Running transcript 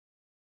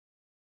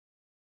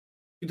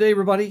Good day,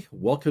 everybody.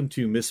 Welcome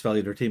to Miss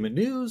Valley Entertainment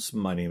News.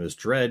 My name is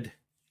Dread.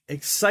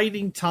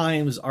 Exciting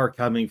times are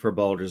coming for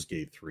Baldur's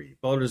Gate 3.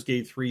 Baldur's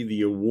Gate 3,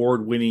 the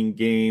award-winning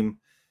game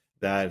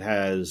that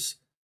has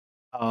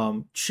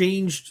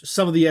changed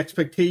some of the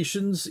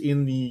expectations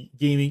in the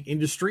gaming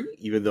industry,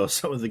 even though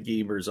some of the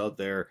gamers out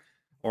there,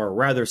 or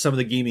rather some of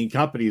the gaming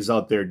companies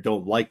out there,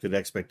 don't like that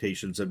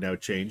expectations have now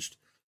changed.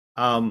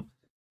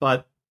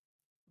 But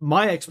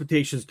my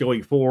expectations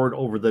going forward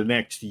over the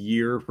next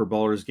year for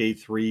Baldur's Gate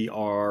 3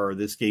 are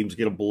this game's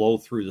going to blow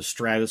through the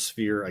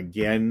stratosphere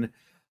again.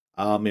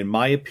 In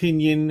my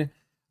opinion,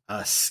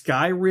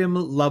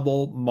 Skyrim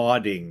level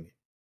modding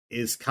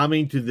is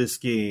coming to this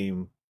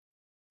game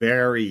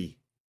very,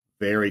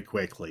 very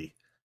quickly.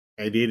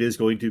 And it is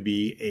going to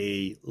be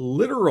a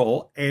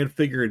literal and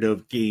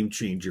figurative game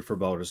changer for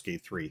Baldur's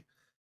Gate 3.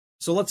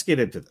 So let's get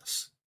into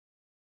this.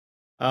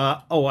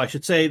 I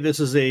should say this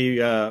is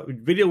a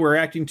video we're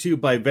reacting to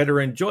by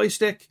Veteran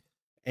Joystick,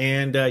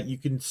 and you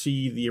can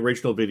see the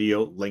original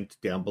video linked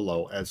down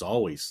below as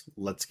always.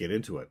 Let's get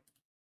into it.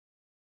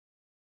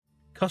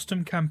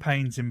 Custom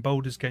campaigns in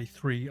Baldur's Gate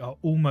 3 are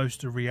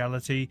almost a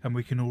reality, and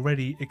we can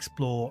already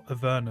explore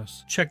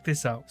Avernus. Check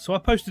this out. So I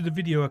posted a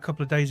video a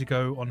couple of days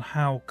ago on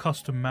how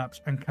custom maps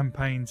and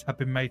campaigns have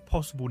been made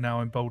possible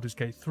now in Baldur's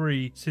Gate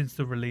 3 since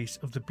the release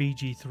of the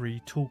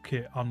BG3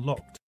 toolkit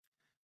unlocked.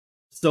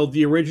 So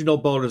the original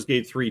Baldur's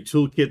Gate 3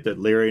 toolkit that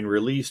Larian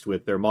released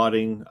with their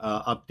modding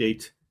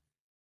update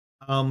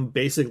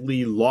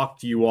basically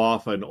locked you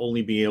off on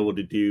only being able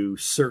to do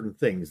certain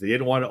things. They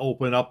didn't want to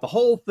open up the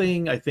whole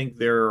thing. I think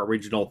their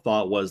original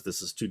thought was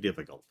this is too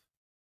difficult.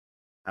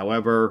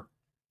 However,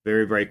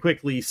 very, very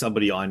quickly,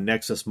 somebody on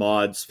Nexus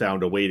Mods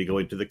found a way to go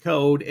into the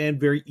code and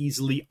very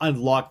easily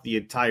unlock the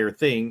entire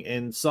thing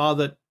and saw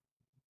that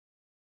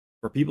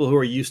for people who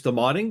are used to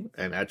modding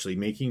and actually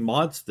making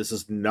mods, this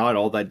is not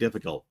all that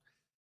difficult.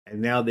 And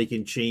now they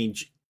can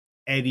change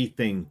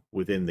anything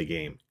within the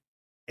game.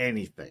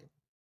 Anything.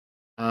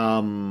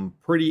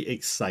 Pretty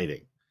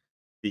exciting.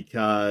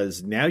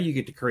 Because now you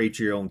get to create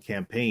your own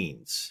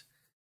campaigns.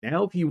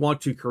 Now if you want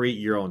to create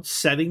your own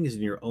settings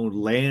and your own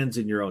lands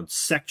and your own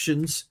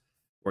sections,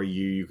 where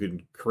you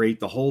can create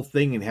the whole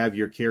thing and have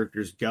your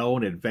characters go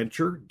and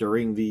adventure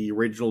during the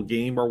original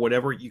game or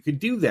whatever, you can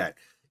do that.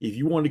 If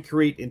you want to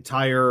create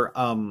entire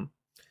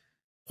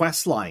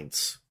quest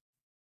lines,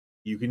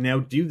 you can now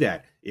do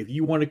that. If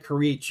you want to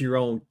create your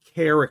own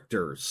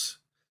characters,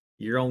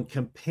 your own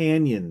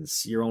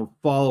companions, your own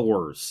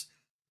followers,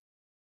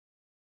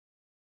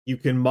 you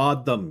can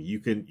mod them. You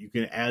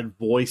can add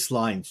voice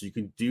lines. You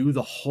can do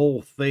the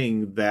whole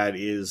thing. That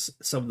is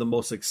some of the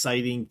most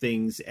exciting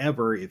things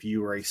ever if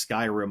you are a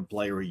Skyrim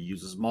player who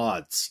uses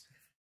mods.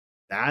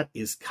 That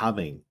is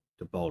coming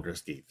to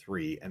Baldur's Gate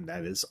 3, and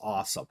that is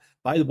awesome.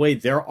 By the way,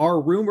 there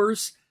are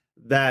rumors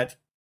that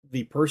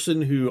the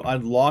person who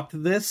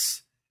unlocked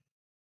this,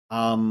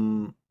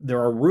 there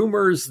are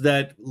rumors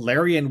that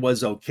Larian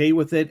was okay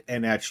with it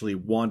and actually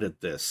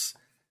wanted this.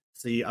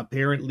 See,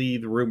 apparently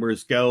the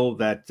rumors go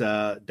that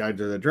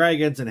Dungeons and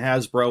Dragons and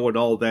Hasbro and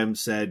all of them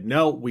said,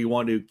 no, we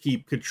want to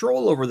keep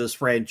control over this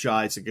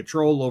franchise and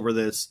control over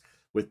this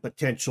with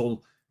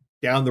potential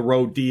down the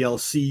road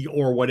DLC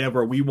or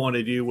whatever we want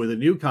to do with a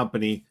new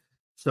company.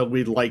 So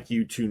we'd like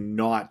you to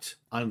not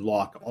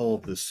unlock all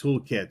of this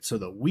toolkit so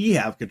that we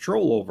have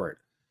control over it.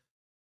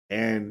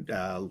 And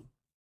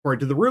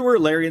according to the rumor,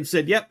 Larian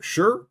said, yep,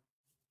 sure.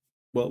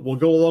 Well, we'll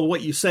go along with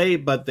what you say,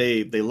 but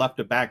they left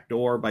a back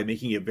door by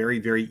making it very,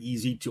 very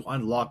easy to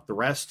unlock the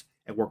rest,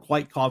 and we're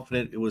quite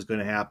confident it was going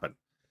to happen.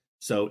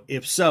 So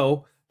if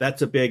so,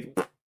 that's a big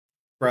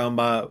from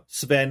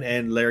Sven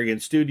and Larian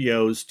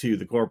Studios to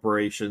the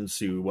corporations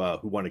who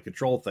want to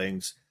control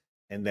things.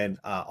 And then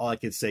all I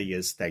can say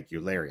is thank you,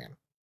 Larian.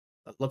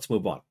 Let's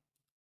move on.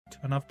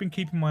 And I've been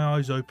keeping my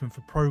eyes open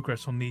for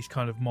progress on these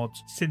kind of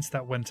mods since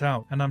that went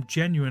out, and I'm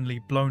genuinely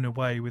blown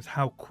away with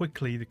how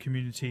quickly the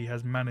community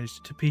has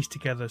managed to piece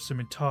together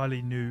some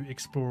entirely new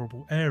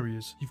explorable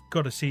areas. You've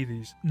got to see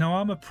these. Now,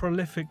 I'm a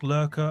prolific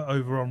lurker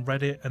over on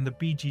Reddit and the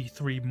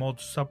BG3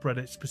 mods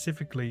subreddit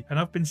specifically, and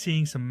I've been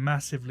seeing some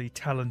massively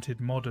talented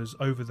modders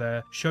over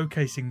there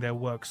showcasing their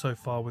work so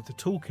far with the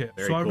toolkit.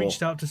 Very so I cool.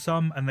 reached out to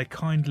some and they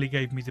kindly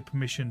gave me the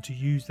permission to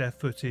use their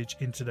footage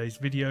in today's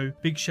video.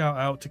 Big shout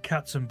out to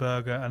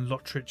Katzenberger and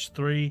Lotrich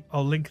 3.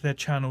 I'll link their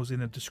channels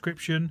in the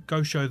description.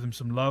 Go show them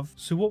some love.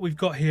 So what we've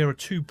got here are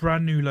two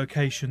brand new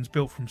locations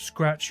built from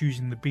scratch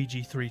using the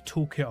BG3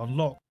 toolkit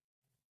unlocked.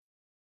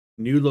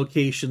 New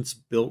locations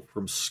built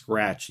from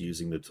scratch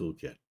using the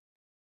toolkit.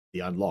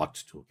 The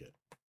unlocked toolkit.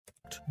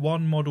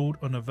 One modelled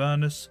on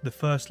Avernus, the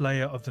first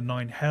layer of the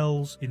Nine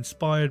Hells,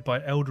 inspired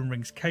by Elden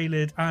Ring's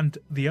Caelid, and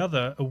the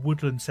other a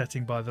woodland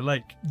setting by the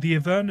lake. The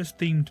Avernus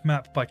themed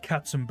map by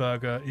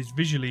Katzenberger is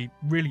visually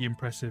really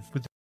impressive.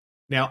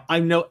 Now,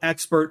 I'm no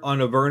expert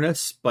on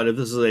Avernus, but if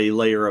this is a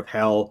layer of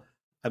hell,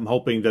 I'm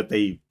hoping that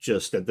they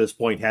just, at this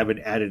point, haven't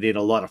added in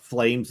a lot of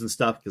flames and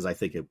stuff, because I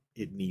think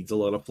it needs a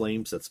lot of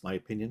flames. That's my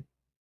opinion.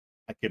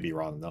 I could be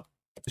wrong, though.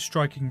 The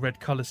striking red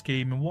colour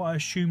scheme and what I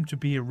assume to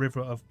be a river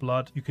of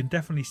blood. You can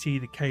definitely see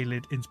the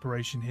K-Lid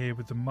inspiration here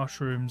with the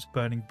mushrooms,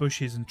 burning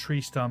bushes and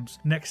tree stumps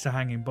next to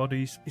hanging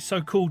bodies. It's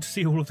so cool to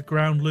see all of the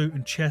ground loot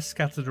and chests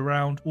scattered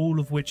around, all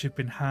of which have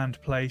been hand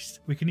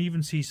placed. We can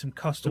even see some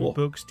custom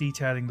books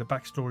detailing the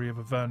backstory of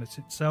Avernus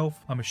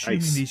itself. I'm assuming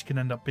these can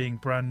end up being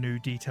brand new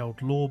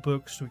detailed lore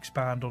books to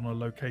expand on a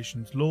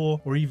location's lore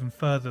or even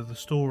further the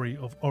story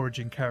of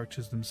origin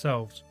characters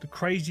themselves. The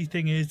crazy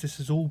thing is this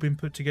has all been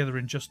put together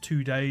in just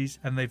 2 days,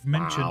 and they've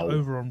mentioned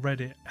over on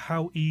Reddit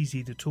how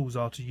easy the tools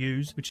are to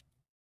use, which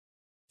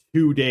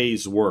 2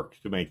 days work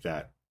to make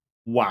that.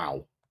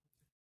 Wow.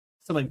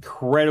 Some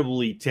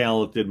incredibly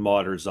talented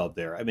modders out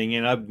there. I mean,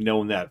 and I've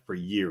known that for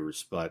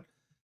years, but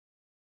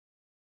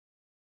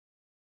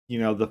you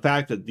know, the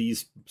fact that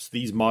these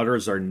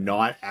modders are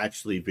not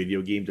actually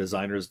video game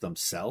designers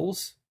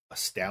themselves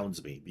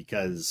astounds me,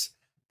 because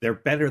they're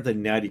better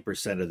than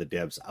 90% of the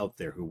devs out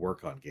there who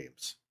work on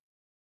games.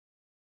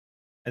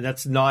 And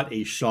that's not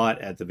a shot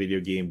at the video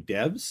game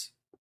devs.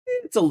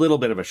 It's a little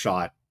bit of a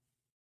shot.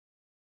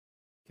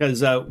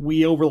 Because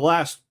we, over the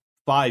last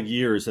 5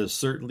 years, have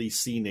certainly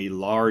seen a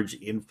large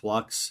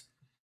influx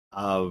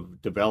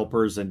of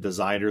developers and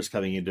designers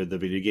coming into the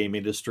video game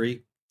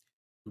industry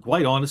who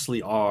quite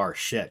honestly are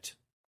shit.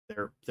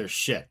 They're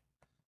shit.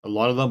 A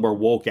lot of them are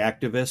woke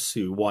activists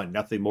who want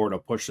nothing more to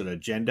push an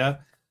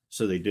agenda.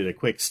 So they did a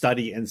quick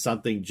study and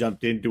something,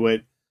 jumped into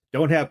it.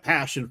 Don't have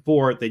passion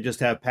for it. They just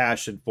have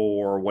passion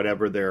for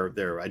whatever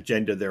their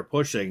agenda they're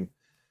pushing,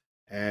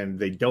 and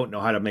they don't know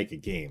how to make a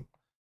game.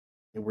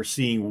 And we're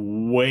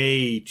seeing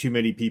way too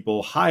many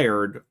people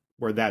hired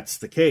where that's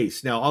the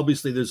case. Now,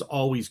 obviously, there's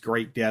always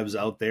great devs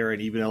out there,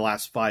 and even in the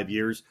last 5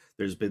 years,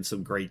 there's been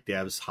some great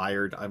devs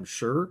hired, I'm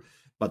sure.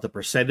 But the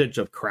percentage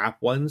of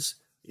crap ones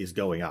is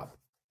going up,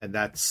 and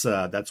that's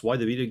why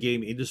the video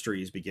game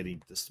industry is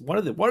beginning to. One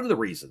of the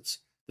reasons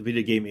the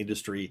video game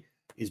industry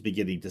is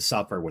beginning to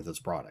suffer with its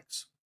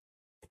products.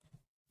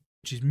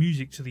 Which is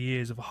music to the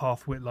ears of a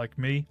half-wit like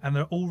me, and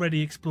they're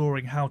already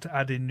exploring how to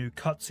add in new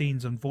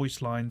cutscenes and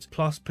voice lines,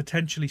 plus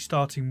potentially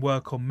starting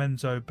work on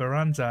Menzo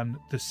Baranzan,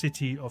 the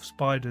city of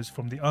spiders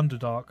from the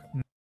Underdark.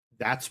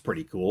 That's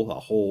pretty cool. A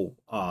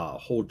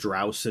whole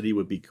Drow city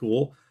would be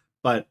cool,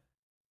 but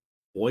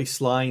voice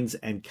lines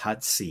and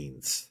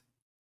cutscenes.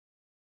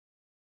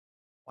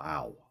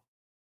 Wow.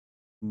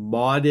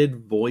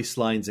 Modded voice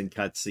lines and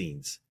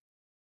cutscenes.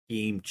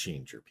 Game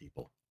changer,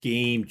 people.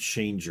 Game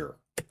changer.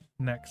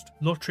 Next,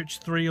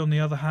 Lotrich 3, on the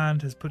other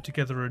hand, has put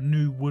together a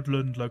new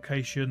woodland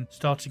location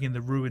starting in the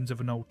ruins of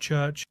an old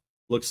church.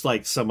 Looks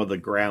like some of the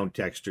ground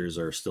textures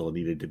are still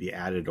needed to be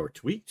added or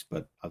tweaked,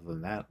 but other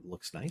than that, it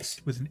looks nice.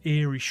 With an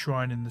eerie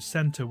shrine in the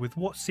centre with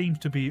what seems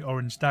to be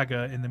orange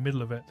dagger in the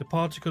middle of it. The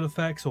particle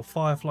effects or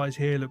fireflies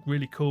here look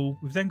really cool.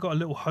 We've then got a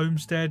little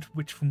homestead,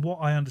 which from what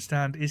I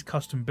understand is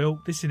custom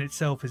built. This in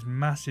itself is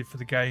massive for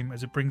the game,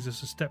 as it brings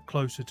us a step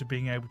closer to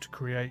being able to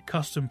create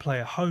custom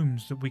player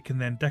homes that we can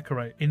then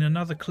decorate. In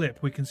another clip,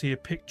 we can see a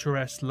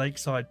picturesque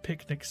lakeside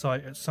picnic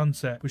site at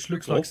sunset, which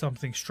looks like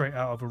something straight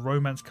out of a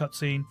romance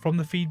cutscene. From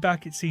the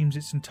feedback, it seems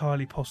it's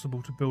entirely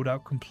possible to build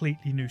out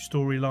completely new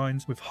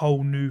storylines with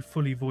whole new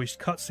fully voiced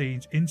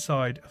cutscenes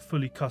inside a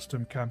fully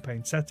custom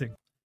campaign setting.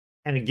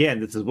 And again,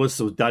 this was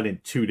done in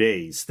 2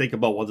 days. Think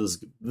about what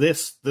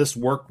this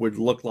work would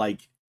look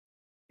like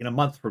in a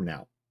month from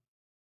now.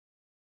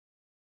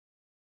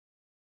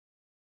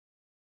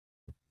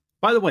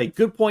 By the way,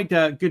 good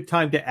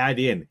time to add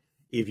in.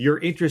 If you're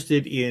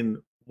interested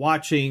in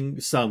watching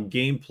some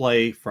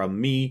gameplay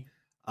from me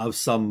of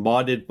some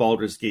modded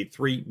Baldur's Gate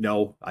 3.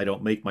 No, I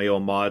don't make my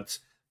own mods,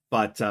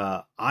 but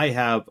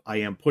I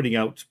am putting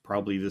out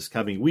probably this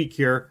coming week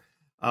here,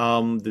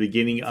 the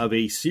beginning of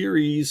a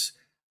series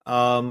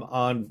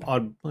on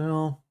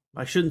well,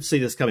 I shouldn't say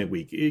this coming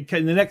week.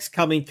 In the next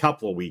coming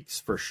couple of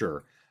weeks for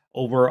sure,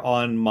 over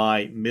on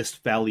my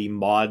Mist Valley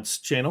Mods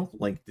channel.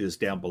 Link is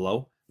down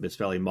below. Mist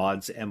Valley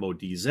Mods,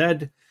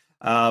 MODZ.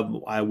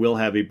 I will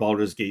have a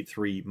Baldur's Gate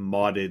 3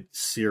 modded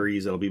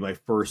series. It'll be my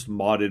first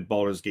modded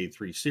Baldur's Gate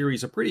 3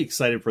 series. I'm pretty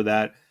excited for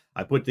that.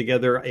 I put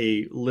together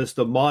a list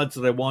of mods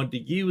that I wanted to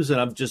use, and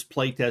I'm just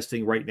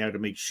playtesting right now to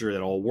make sure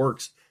that all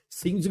works.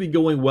 Seems to be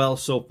going well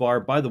so far.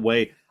 By the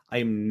way, I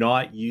am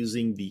not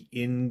using the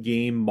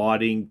in-game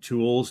modding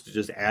tools to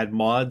just add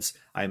mods.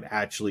 I'm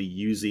actually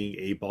using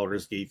a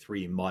Baldur's Gate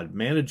 3 mod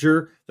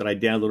manager that I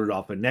downloaded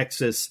off of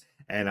Nexus,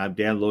 and I'm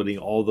downloading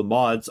all the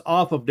mods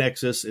off of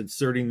Nexus,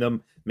 inserting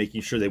them,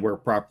 making sure they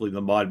work properly in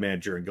the mod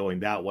manager and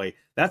going that way.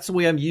 That's the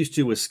way I'm used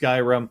to with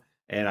Skyrim,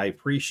 and I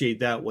appreciate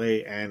that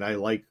way, and I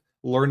like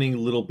learning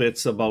little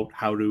bits about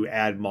how to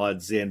add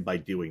mods in by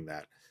doing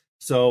that.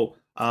 So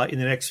in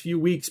the next few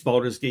weeks,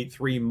 Baldur's Gate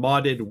 3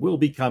 Modded will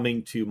be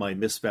coming to my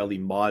Mist Valley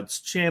Mods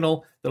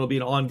channel. That'll be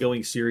an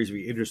ongoing series. If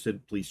you're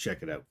interested, please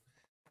check it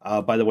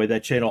out. By the way,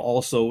 that channel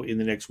also in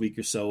the next week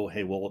or so,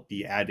 hey, we'll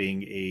be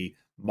adding a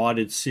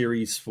modded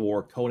series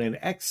for Conan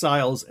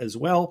Exiles as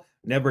well.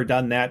 Never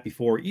done that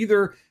before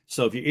either.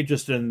 So if you're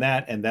interested in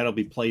that, and that'll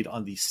be played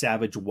on the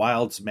Savage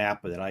Wilds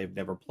map that I have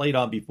never played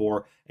on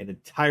before, an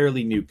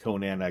entirely new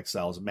Conan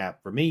Exiles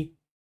map for me,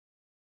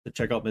 to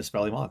check out Mist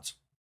Valley Mods.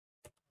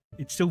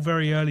 It's still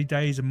very early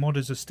days and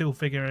modders are still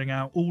figuring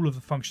out all of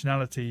the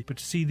functionality, but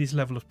to see this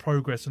level of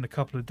progress in a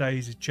couple of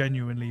days is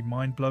genuinely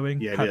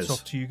mind-blowing. Yeah, Hats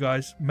off to you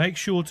guys. Make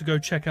sure to go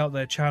check out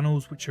their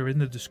channels, which are in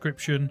the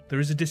description. There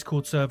is a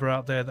Discord server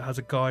out there that has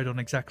a guide on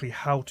exactly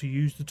how to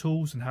use the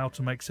tools and how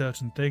to make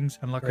certain things.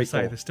 And like I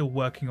say, they're still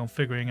working on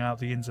figuring out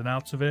the ins and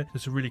outs of it.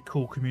 It's a really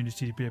cool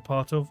community to be a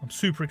part of. I'm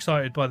super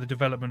excited by the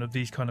development of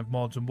these kind of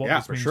mods and what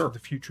this means for the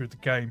future of the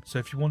game. So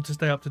if you want to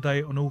stay up to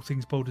date on all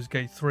things Baldur's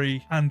Gate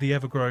 3 and the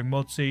ever-growing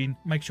mod scene,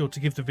 make sure to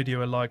give the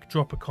video a like,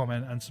 drop a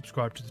comment, and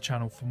subscribe to the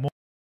channel for more.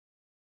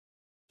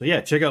 So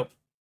yeah, check out.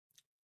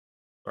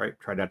 All right,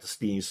 try not to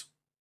sneeze.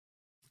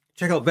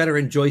 Check out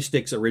Veteran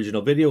Joystick's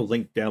original video,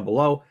 linked down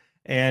below,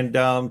 and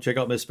check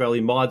out Mist Valley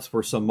Mods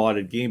for some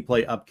modded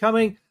gameplay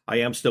upcoming. I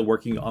am still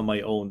working on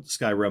my own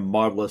Skyrim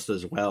mod list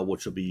as well,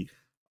 which will be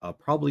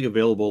probably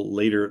available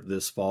later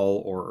this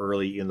fall or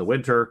early in the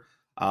winter.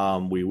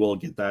 We will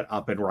get that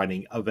up and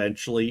running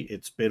eventually.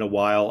 It's been a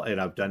while, and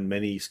I've done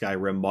many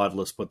Skyrim mod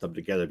lists, put them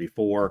together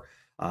before.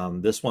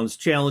 This one's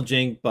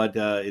challenging, but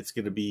it's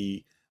going to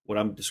be what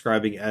I'm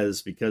describing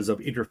as, because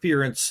of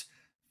interference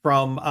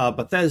from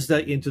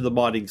Bethesda into the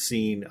modding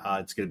scene,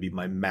 it's going to be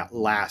my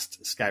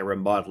last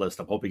Skyrim mod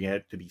list. I'm hoping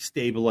it to be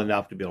stable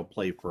enough to be able to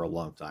play for a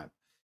long time.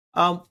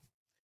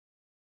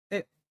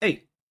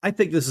 Hey, I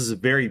think this is a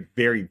very,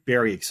 very,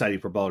 very exciting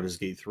for Baldur's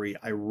Gate 3.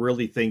 I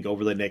really think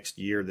over the next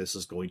year, this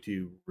is going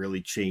to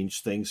really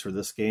change things for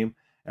this game.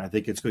 And I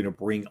think it's going to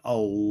bring a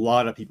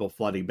lot of people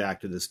flooding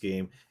back to this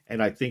game.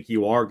 And I think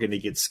you are going to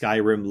get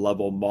Skyrim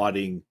level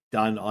modding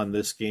done on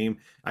this game.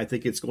 I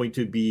think it's going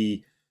to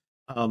be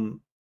the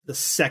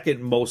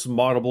second most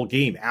moddable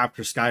game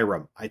after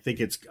Skyrim.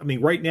 I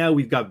mean, right now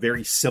we've got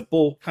very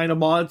simple kind of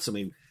mods. I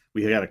mean,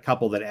 we had a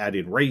couple that add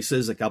in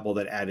races, a couple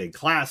that add in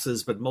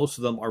classes, but most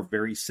of them are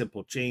very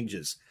simple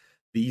changes.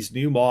 These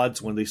new mods,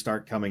 when they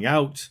start coming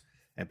out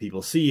and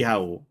people see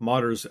how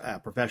modders,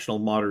 professional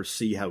modders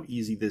see how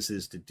easy this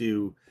is to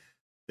do,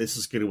 this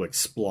is going to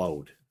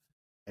explode.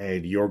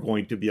 And you're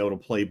going to be able to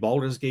play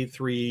Baldur's Gate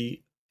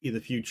 3 in the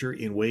future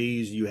in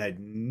ways you had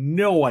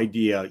no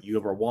idea you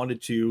ever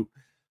wanted to,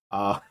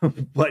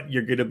 but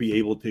you're going to be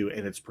able to,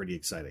 and it's pretty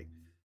exciting.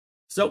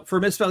 So for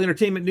Mist Valley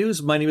Entertainment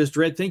News, my name is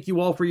Dread. Thank you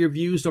all for your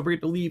views. Don't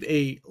forget to leave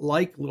a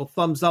like, little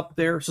thumbs up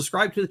there.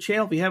 Subscribe to the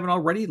channel if you haven't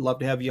already. Love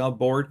to have you on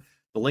board.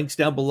 The link's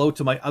down below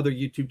to my other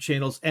YouTube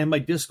channels and my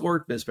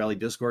Discord, Mist Valley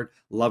Discord.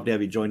 Love to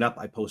have you join up.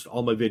 I post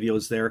all my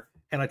videos there,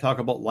 and I talk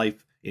about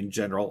life in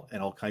general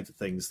and all kinds of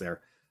things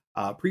there.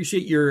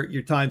 Appreciate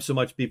your time so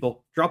much,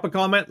 people. Drop a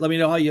comment. Let me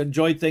know how you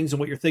enjoyed things and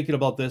what you're thinking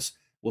about this.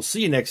 We'll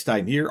see you next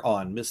time here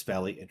on Mist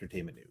Valley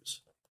Entertainment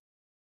News.